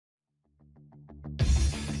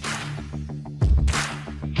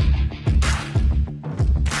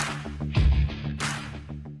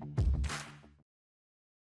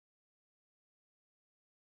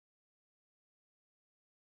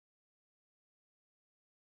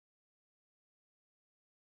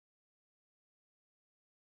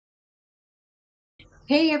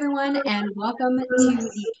Hey everyone, and welcome to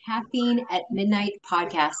the Caffeine at Midnight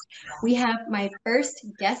podcast. We have my first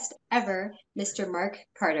guest ever, Mr. Mark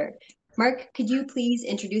Carter. Mark, could you please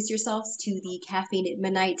introduce yourselves to the Caffeine at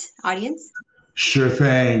Midnight audience? Sure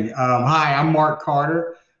thing. Hi, I'm Mark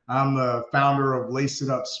Carter. I'm the founder of Lace It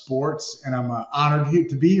Up Sports, and I'm honored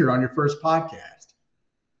to be here on your first podcast.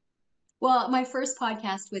 Well, my first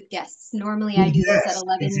podcast with guests. Normally I do this at Yes,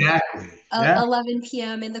 11, exactly. Yeah, 11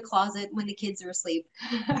 p.m. in the closet when the kids are asleep.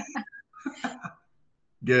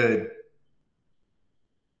 good.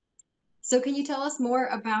 So can you tell us more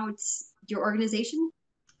about your organization?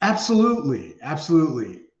 Absolutely,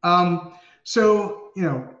 absolutely. My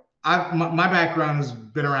background has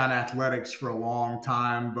been around athletics for a long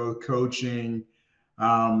time, both coaching,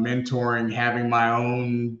 mentoring, having my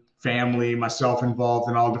own family, myself involved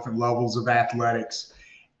in all different levels of athletics.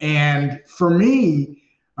 And for me,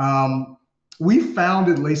 we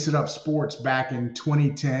founded Lace It Up Sports back in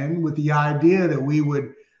 2010 with the idea that we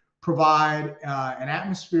would provide an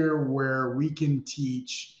atmosphere where we can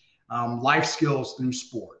teach life skills through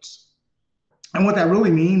sports. And what that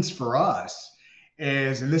really means for us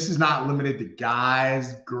is, and this is not limited to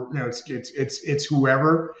guys, it's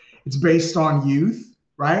whoever. It's based on youth,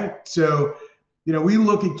 right? So, we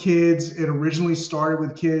look at kids. It originally started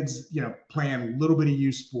with kids, playing a little bit of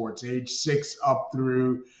youth sports, age 6 up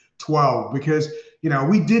through 12, because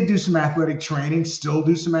we did do some athletic training, still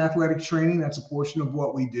do some athletic training. That's a portion of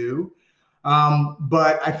what we do.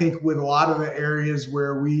 But I think with a lot of the areas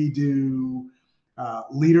where we do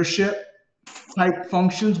leadership type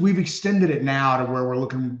functions, we've extended it now to where we're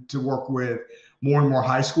looking to work with more and more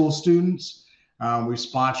high school students. We've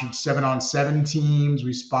sponsored 7-on-7 teams.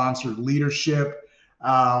 We sponsored leadership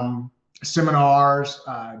seminars,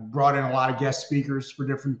 brought in a lot of guest speakers for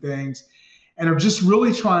different things, and are just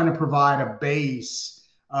really trying to provide a base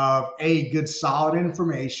of good, solid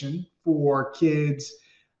information for kids,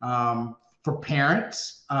 for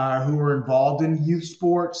parents who are involved in youth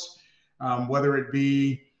sports, whether it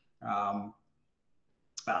be how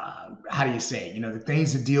do you say it? The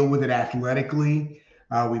things that deal with it athletically.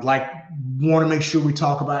 We'd want to make sure we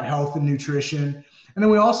talk about health and nutrition. And then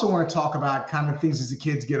we also want to talk about kind of things as the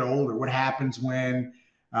kids get older. What happens when,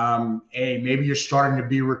 maybe you're starting to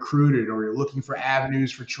be recruited or you're looking for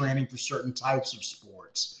avenues for training for certain types of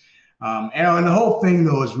sports. And the whole thing,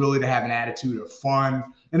 though, is really to have an attitude of fun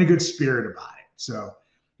and a good spirit about it. So,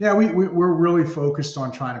 yeah, we're really focused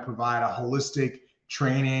on trying to provide a holistic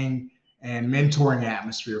training and mentoring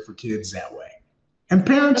atmosphere for kids that way, and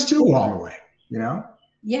parents too along the way.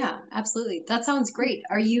 Yeah, absolutely. That sounds great.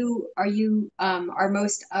 Are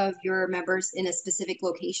most of your members in a specific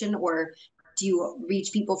location, or do you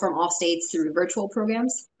reach people from all states through virtual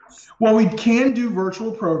programs? Well, we can do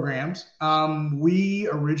virtual programs. We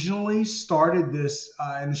originally started this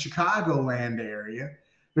in the Chicagoland area.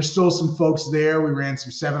 There's still some folks there. We ran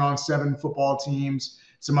some 7-on-7 football teams,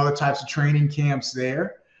 some other types of training camps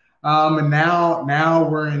there. And now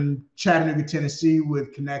we're in Chattanooga, Tennessee,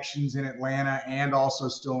 with connections in Atlanta and also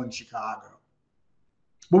still in Chicago.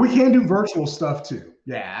 But we can do virtual stuff too.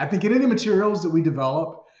 Yeah, I think any of the materials that we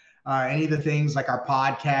develop, any of the things like our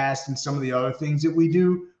podcast and some of the other things that we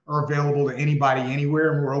do are available to anybody,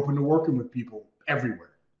 anywhere, and we're open to working with people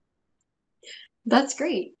everywhere. That's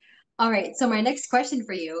great. All right. So my next question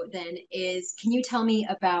for you then is, can you tell me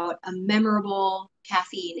about a memorable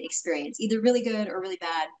caffeine experience, either really good or really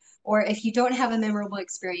bad? Or if you don't have a memorable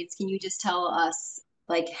experience, can you just tell us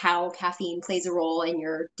like how caffeine plays a role in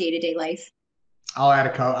your day-to-day life? I'll add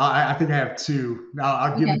a couple. I think I have two.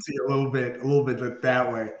 I'll give Okay. it to you a little bit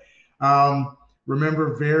that way.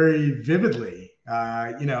 Remember very vividly,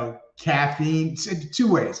 caffeine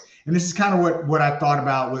two ways. And this is kind of what I thought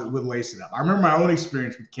about with Lace It Up. I remember my own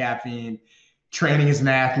experience with caffeine, training as an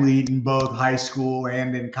athlete in both high school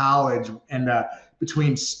and in college, and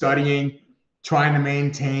between studying, trying to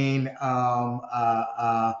maintain,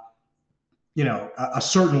 a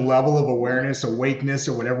certain level of awareness, awakeness,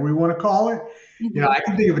 or whatever we want to call it. Mhm. I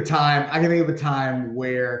can think of a time. I can think of a time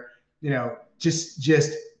where, just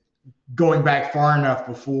going back far enough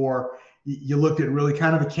before you looked at really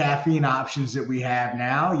kind of the caffeine options that we have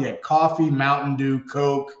now. You had coffee, Mountain Dew,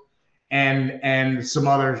 Coke, and some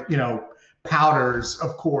other, powders,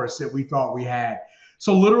 of course, that we thought we had.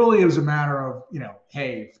 So literally, it was a matter of,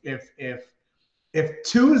 hey, if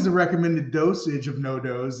 2 is the recommended dosage of no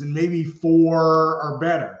dose, then maybe 4 are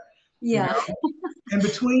better. You Yeah. know, and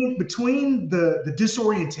between the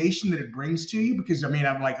disorientation that it brings to you, because I'm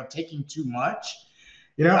taking too much.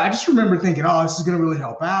 I just remember thinking, oh, this is going to really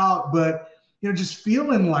help out, but just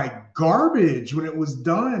feeling like garbage when it was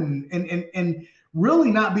done. And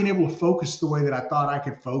really not being able to focus the way that I thought I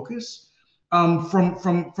could focus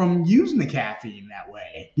from using the caffeine that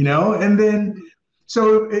way, you know. And then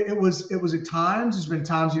so it was at times, there's been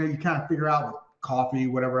times, you know, you kind of figure out with coffee,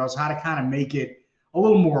 whatever else, how to kind of make it a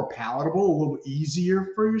little more palatable, a little easier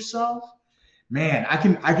for yourself. Man, I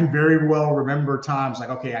can very well remember times like,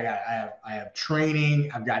 okay, I have training,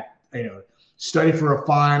 I've got, you know, study for a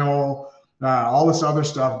final, all this other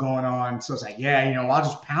stuff going on. So it's like, yeah, you know, I'll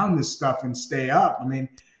just pound this stuff and stay up. I mean,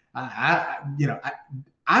 I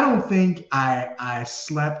don't think I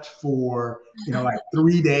slept for, you know, like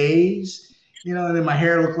 3 days, you know, and then my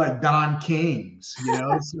hair looked like Don King's, you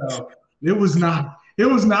know, so it was not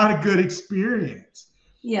a good experience.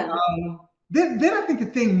 Yeah. Then I think the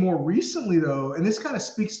thing more recently though, and this kind of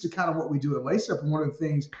speaks to kind of what we do at Lace Up, and one of the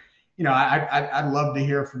things, you know, I'd love to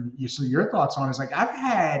hear from you, so your thoughts on is like I've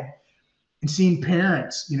had and seen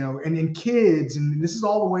parents, you know, and kids, and this is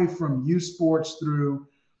all the way from youth sports through,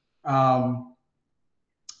 um,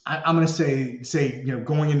 I'm going to say, you know,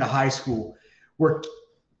 going into high school, where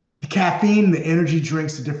the caffeine, the energy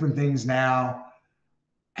drinks, the different things now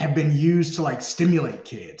have been used to like stimulate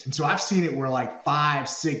kids. And so I've seen it where like 5,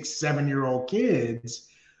 6, 7-year-old kids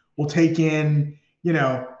will take in,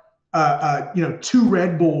 two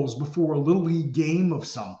Red Bulls before a little league game of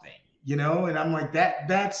something, you know, and I'm like,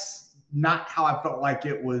 that's not how I felt like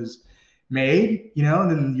it was made, you know.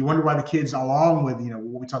 And then you wonder why the kids, along with, you know,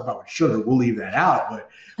 what we talk about with sugar, we'll leave that out, but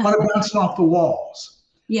why they're bouncing off the walls,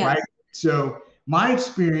 Yeah. right? So my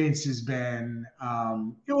experience has been, a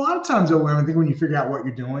lot of times though, I think when you figure out what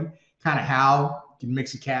you're doing, kind of how you can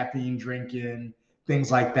mix a caffeine drink in,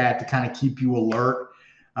 things like that to kind of keep you alert.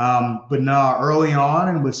 But no, early on,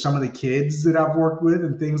 and with some of the kids that I've worked with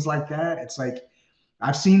and things like that, it's like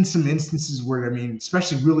I've seen some instances where, I mean,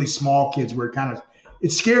 especially really small kids, where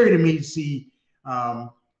it's scary to me to see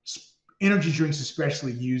energy drinks,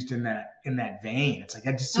 especially used in that vein. It's like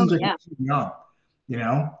it just Oh, seems like yeah. it's too young, you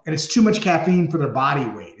know, and it's too much caffeine for their body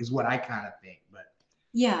weight, is what I kind of think. But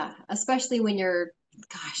Yeah, especially when you're,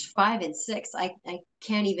 gosh, 5 and 6. I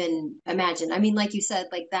can't even imagine. I mean, like you said,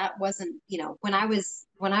 like that wasn't, when I was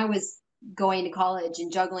going to college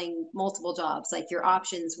and juggling multiple jobs, like your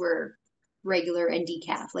options were regular and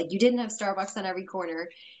decaf. Like you didn't have Starbucks on every corner.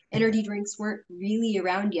 Energy drinks weren't really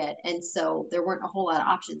around yet, and so there weren't a whole lot of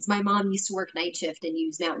options. My mom used to work night shift and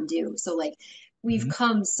use Mountain Dew, so like we've mhm.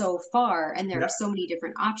 come so far, and there are Yeah, so many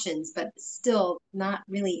different options, but still not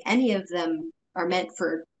really any of them are meant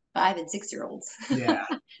for 5 and 6 year olds. yeah,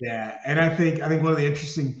 yeah. And I think one of the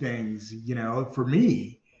interesting things, you know, for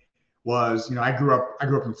me was, you know, I grew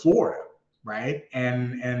up in Florida, right?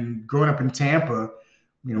 And growing up in Tampa,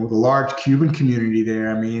 you know, with a large Cuban community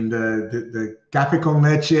there. I mean, the café con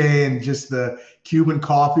leche and just the Cuban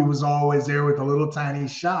coffee was always there with the little tiny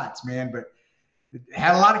shots, man. But it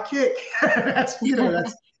had a lot of kick. That's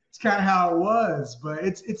kind of how it was. But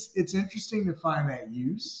it's interesting to find that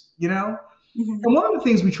use, you know. And one of the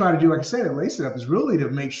things we try to do, like I said, at Lace It Up, is really to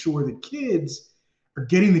make sure that kids are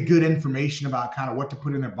getting the good information about kind of what to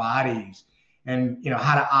put in their bodies, and, you know,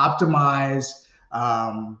 how to optimize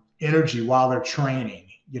energy while they're training,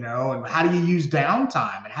 you know, and how do you use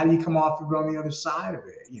downtime, and how do you come off on the other side of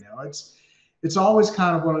it? You know, it's always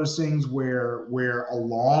kind of one of those things where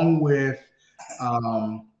along with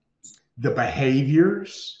um, the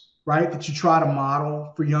behaviors, right, that you try to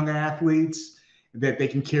model for young athletes, that they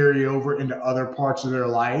can carry over into other parts of their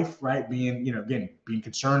life, right? Being, you know, again, being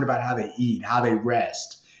concerned about how they eat, how they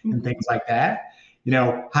rest, and things like that. You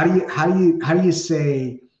know, how do you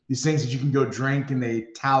say these things that you can go drink and they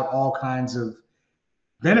tout all kinds of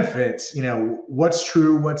benefits? You know, what's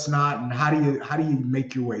true, what's not, and how do you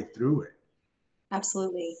make your way through it?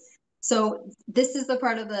 Absolutely. So this is the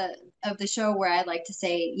part of the show where I like to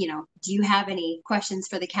say, do you have any questions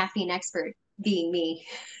for the caffeine expert, being me?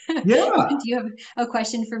 Do Yeah, you have a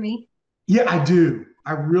question for me? yeah, I do.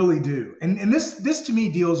 I really do. And this to me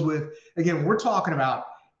deals with, again, we're talking about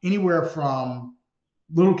anywhere from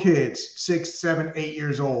little kids, 6, 7, 8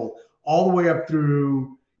 years old, all the way up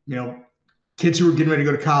through, you know, kids who are getting ready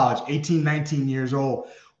to go to college, 18, 19 years old.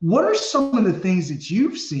 What are some of the things that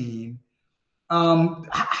you've seen?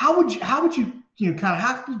 How would you, kind of,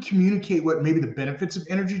 how can you communicate what maybe the benefits of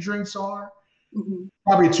energy drinks are? Mhm.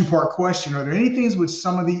 Probably a two-part question. Are there any things with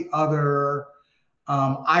some of the other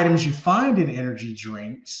items you find in energy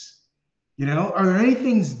drinks? You know, are there any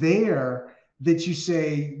things there that you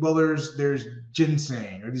say, well, there's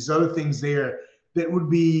ginseng or these other things there that would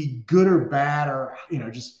be good or bad, or,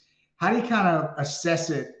 just how do you kind of assess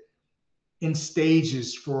it in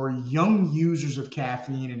stages for young users of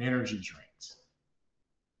caffeine and energy drinks?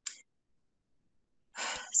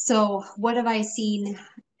 So what have I seen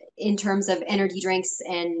in terms of energy drinks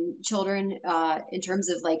and children, in terms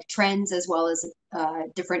of like trends as well as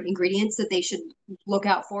different ingredients that they should look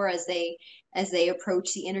out for as they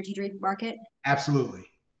approach the energy drink market? Absolutely.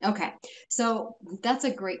 Okay, so that's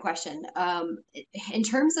a great question. In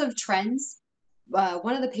terms of trends,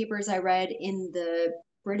 one of the papers I read in the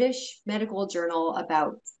British Medical Journal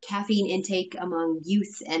about caffeine intake among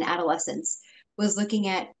youth and adolescents was looking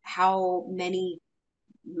at how many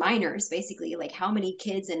minors, basically, like how many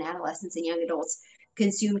kids and adolescents and young adults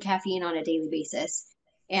consume caffeine on a daily basis.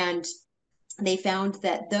 And they found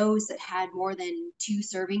that those that had more than two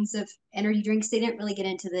servings of energy drinks, they didn't really get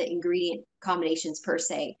into the ingredient combinations per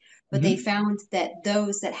se, but they Hmm. found that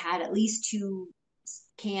those that had at least two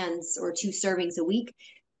cans or two servings a week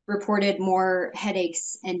reported more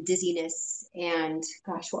headaches and dizziness and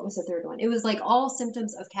gosh, what was the third one? It was like all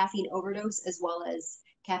symptoms of caffeine overdose as well as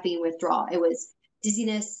caffeine withdrawal. It was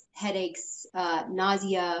dizziness, headaches,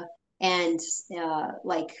 nausea, and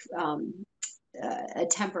like a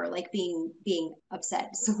temper, like being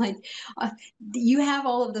upset. So like uh, you have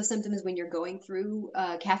all of those symptoms when you're going through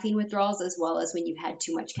caffeine withdrawals as well as when you've had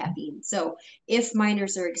too much caffeine. So if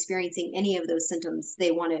minors are experiencing any of those symptoms,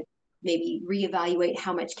 they want to maybe reevaluate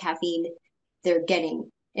how much caffeine they're getting.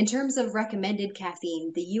 In terms of recommended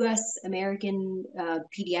caffeine, the U.S. American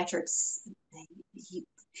Pediatrics,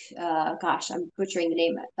 gosh, I'm butchering the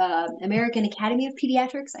name, American Academy of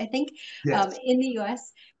Pediatrics, I think, Yes. in the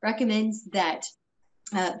U.S. recommends that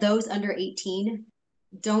those under 18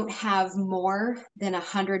 don't have more than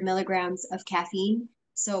 100 milligrams of caffeine.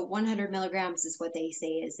 So 100 milligrams is what they say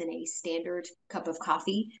is in a standard cup of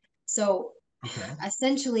coffee. So Okay.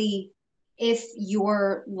 essentially, if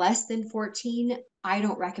you're less than 14, I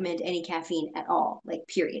don't recommend any caffeine at all, like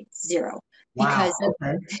period, zero. Wow. Because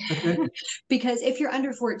Okay. Okay. because if you're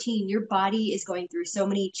under 14, your body is going through so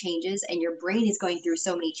many changes and your brain is going through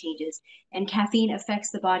so many changes. And caffeine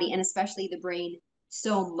affects the body and especially the brain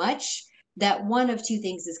so much that one of two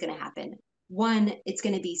things is going to happen. One, it's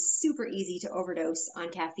going to be super easy to overdose on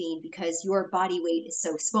caffeine because your body weight is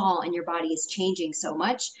so small and your body is changing so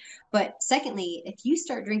much. But secondly, if you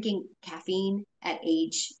start drinking caffeine at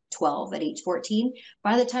age 12, at age 14,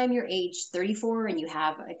 by the time you're age 34 and you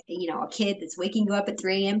have a kid that's waking you up at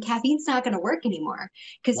 3 a.m., caffeine's not going to work anymore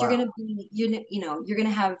because Wow. you're going to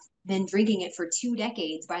have been drinking it for 2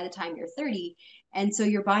 decades by the time you're 30, and so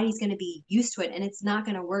your body's going to be used to it and it's not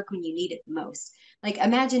going to work when you need it the most. Like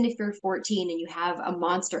imagine if you're 14 and you have a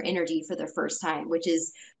Monster Energy for the first time, which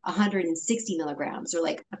is 160 milligrams or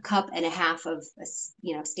like a cup and a half of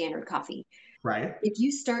standard coffee. Right. If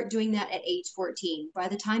you start doing that at age 14, by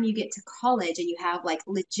the time you get to college and you have like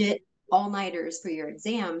legit all-nighters for your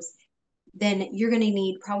exams, then you're going to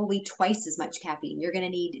need probably twice as much caffeine. You're going to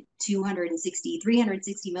need 260,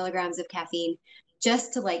 360 milligrams of caffeine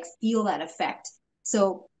just to like feel that effect.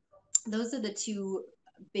 So those are the two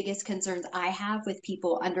biggest concerns I have with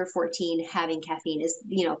people under 14 having caffeine is,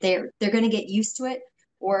 they're going to get used to it,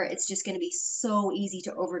 or it's just going to be so easy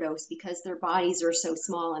to overdose because their bodies are so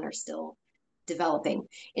small and are still developing.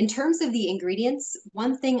 In terms of the ingredients,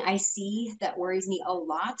 one thing I see that worries me a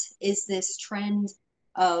lot is this trend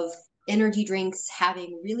of energy drinks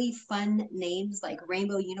having really fun names like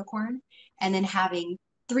Rainbow Unicorn and then having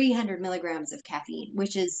 300 milligrams of caffeine,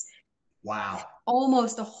 which is Wow.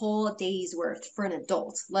 almost a whole day's worth for an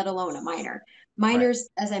adult, let alone a minor. Right. Minors,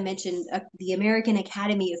 as I mentioned, the American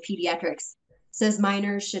Academy of Pediatrics says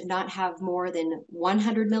minors should not have more than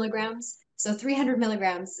 100 milligrams. So 300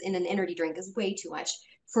 milligrams in an energy drink is way too much.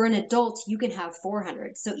 For an adult, you can have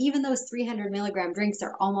 400. So even those 300 milligram drinks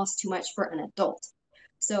are almost too much for an adult.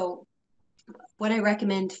 So what I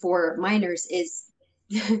recommend for minors is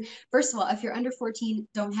first of all, if you're under 14,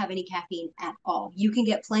 don't have any caffeine at all. You can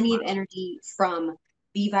get plenty of energy from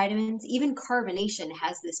B vitamins. Even carbonation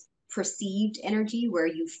has this perceived energy where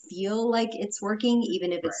you feel like it's working,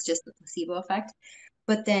 even if Right. it's just the placebo effect.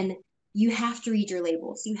 But then you have to read your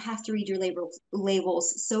labels. You have to read your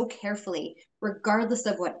labels so carefully, regardless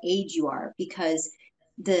of what age you are, because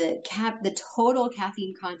the total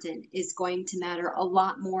caffeine content is going to matter a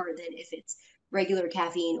lot more than if it's regular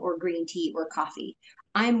caffeine or green tea or coffee.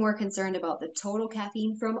 I'm more concerned about the total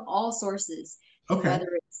caffeine from all sources and Okay. whether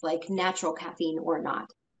it's like natural caffeine or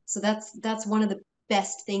not. So that's one of the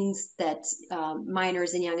best things that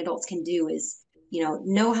minors and young adults can do is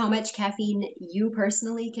know how much caffeine you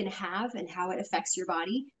personally can have and how it affects your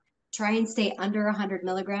body. Try and stay under 100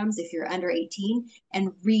 milligrams if you're under 18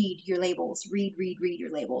 and read your labels. Read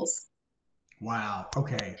your labels. Wow.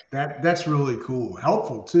 Okay. That's really cool.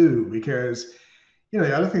 Helpful too, because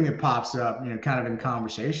The other thing that pops up, kind of in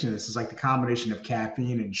conversation, this is like the combination of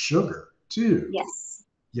caffeine and sugar too. Yes.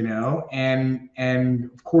 And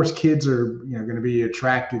of course, kids are going to be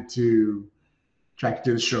attracted to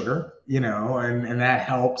the sugar, and that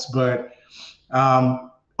helps. But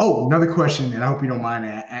another question, and I hope you don't mind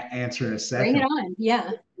answering a Bring it second. on.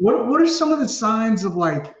 Yeah. What are some of the signs of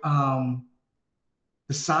like the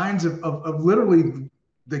signs of literally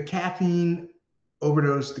the caffeine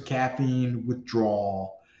overdose, the caffeine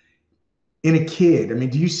withdrawal in a kid? I mean,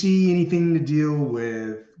 do you see anything to deal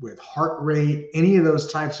with heart rate, any of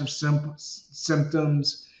those types of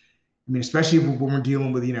symptoms? I mean, especially when we're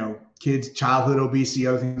dealing with, kids, childhood obesity,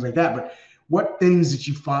 other things like that. But what things that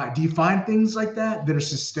you find, do you find things like that are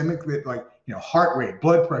systemic, that like, heart rate,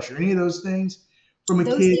 blood pressure, any of those things from a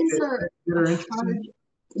Those kid things that are are hard. interesting?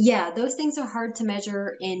 Yeah, those things are hard to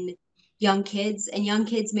measure in young kids, and young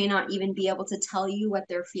kids may not even be able to tell you what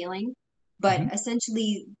they're feeling. But Mhm.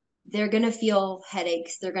 essentially, they're going to feel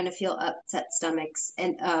headaches, they're going to feel upset stomachs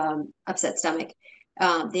and upset stomach.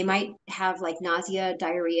 They might have like nausea,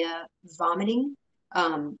 diarrhea, vomiting.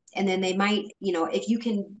 And then they might, if you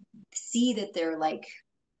can see that they're like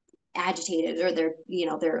agitated, or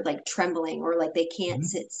they're like trembling, or like they can't Mhm.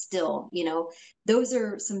 sit still, those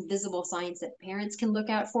are some visible signs that parents can look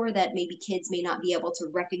out for, that maybe kids may not be able to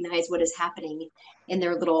recognize what is happening in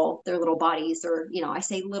their little bodies. Or I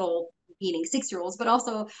say little meaning 6-year-olds, but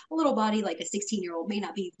also a little body like a 16-year-old may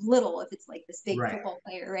not be little if it's like this big Right. football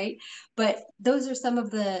player, right? But those are some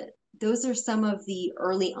of the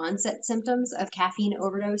early onset symptoms of caffeine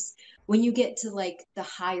overdose. When you get to like the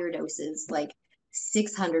higher doses, like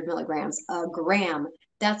 600 milligrams, a gram,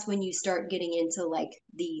 that's when you start getting into like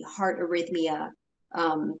the heart arrhythmia,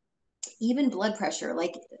 um, even blood pressure.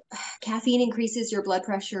 Like caffeine increases your blood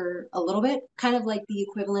pressure a little bit, kind of like the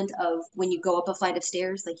equivalent of when you go up a flight of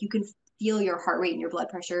stairs. Like you can feel your heart rate and your blood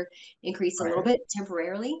pressure increase a little Right. bit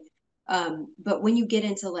temporarily. But when you get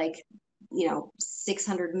into like,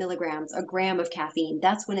 600 milligrams, a gram of caffeine,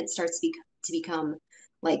 that's when it starts to become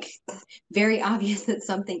like very obvious that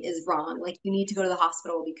something is wrong. Like you need to go to the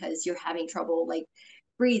hospital because you're having trouble like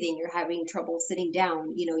breathing, you're having trouble sitting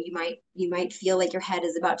down, you might feel like your head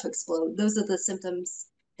is about to explode. Those are the symptoms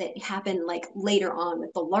that happen like later on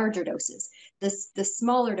with the larger doses. The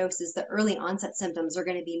smaller doses, the early onset symptoms are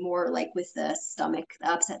going to be more like with the stomach,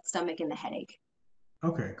 the upset stomach and the headache.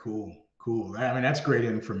 Okay, cool. Cool. I mean, that's great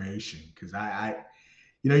information, because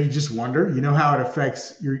you just wonder, how it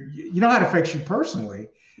affects how it affects you personally,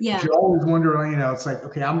 but Yeah. you always wonder, it's like,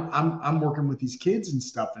 okay, I'm working with these kids and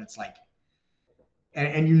stuff, and it's like,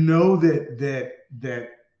 and that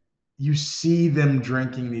you see them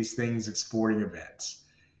drinking these things at sporting events,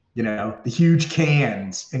 the huge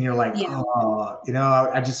cans, and you're like, Yeah. oh,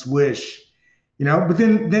 I just wish, but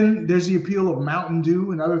then there's the appeal of Mountain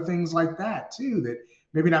Dew and other things like that too, that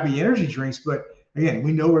maybe not be energy drinks, but again,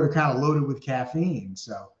 we know where they're kind of loaded with caffeine.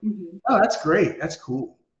 So, Mm-hmm. oh, that's great. That's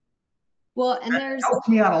cool. Well, and That there's helps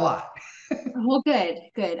me out a lot. well, good,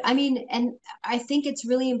 good. I mean, and I think it's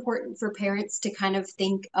really important for parents to kind of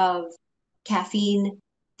think of caffeine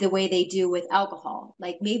the way they do with alcohol.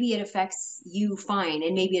 Like maybe it affects you fine,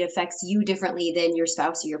 and maybe it affects you differently than your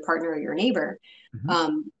spouse or your partner or your neighbor.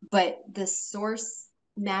 Mhm. But the source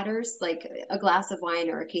matters. Like a glass of wine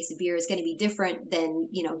or a case of beer is going to be different than,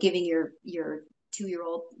 giving your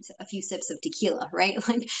 2-year-old a few sips of tequila, right?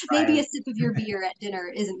 Like maybe a Right. sip of your beer at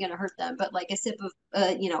dinner isn't going to hurt them, but like a sip of,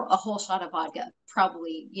 a whole shot of vodka,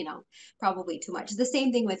 probably too much. The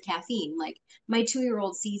same thing with caffeine. Like my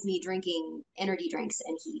 2-year-old sees me drinking energy drinks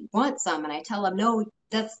and he wants some, and I tell him, no,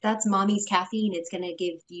 that's mommy's caffeine. It's going to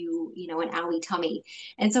give you, an owie tummy.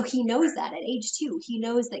 And so he knows that at age 2, he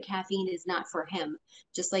knows that caffeine is not for him,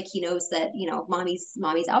 just like he knows that,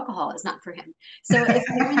 mommy's alcohol is not for him. So if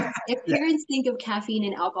Yeah. parents think of caffeine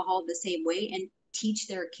and alcohol the same way, and teach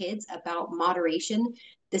their kids about moderation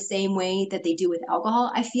the same way that they do with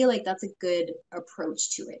alcohol, I feel like that's a good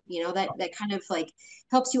approach to it. That kind of like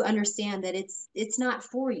helps you understand that it's not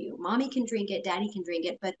for you. Mommy can drink it, daddy can drink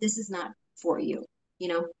it, but this is not for you, you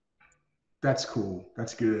know? That's cool.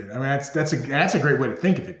 That's good. I mean, that's a great way to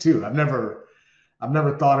think of it too. I've never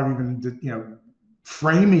thought of even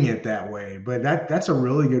framing it that way, but that's a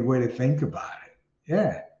really good way to think about it.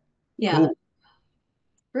 Yeah, Yeah. cool.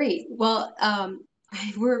 Great. Well,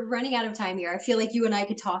 we're running out of time here. I feel like you and I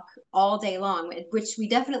could talk all day long, which we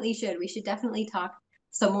definitely should. We should definitely talk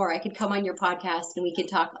some more. I could come on your podcast and we could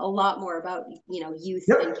talk a lot more about, youth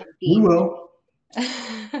and Yep, we caffeine. will.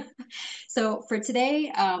 So for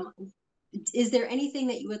today, is there anything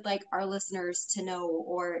that you would like our listeners to know,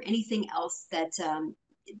 or anything else that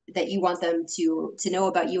that you want them to know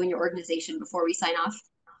about you and your organization before we sign off?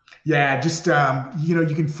 Yeah, just you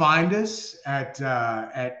can find us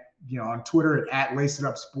on Twitter at Lace It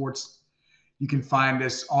Up Sports. You can find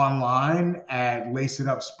us online at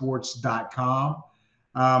laceitupsports.com.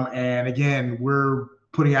 And again, we're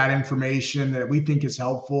putting out information that we think is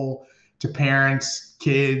helpful to parents,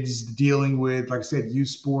 kids dealing with, like I said, youth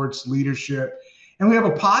sports, leadership. And we have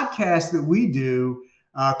a podcast that we do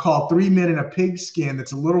called 3 Men in a Pigskin.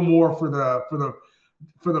 That's a little more for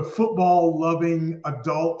the football loving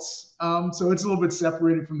adults. So it's a little bit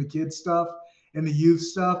separated from the kids stuff and the youth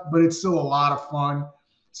stuff, but it's still a lot of fun.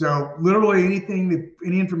 So literally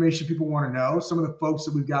any information people want to know, some of the folks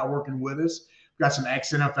that we've got working with us, we've got some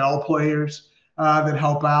ex-NFL players that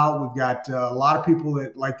help out. We've got a lot of people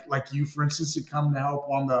that like you, for instance, that come to help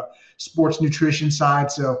on the sports nutrition side.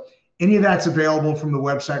 So any of that's available from the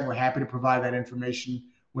website, and we're happy to provide that information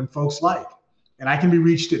when folks like. And I can be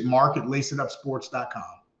reached at mark@laceitupsports.com.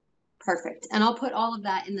 Perfect. And I'll put all of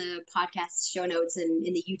that in the podcast show notes and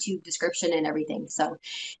in the YouTube description and everything. So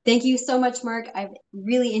thank you so much, Mark. I've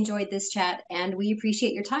really enjoyed this chat and we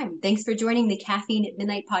appreciate your time. Thanks for joining the Caffeine at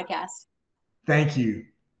Midnight podcast. Thank you.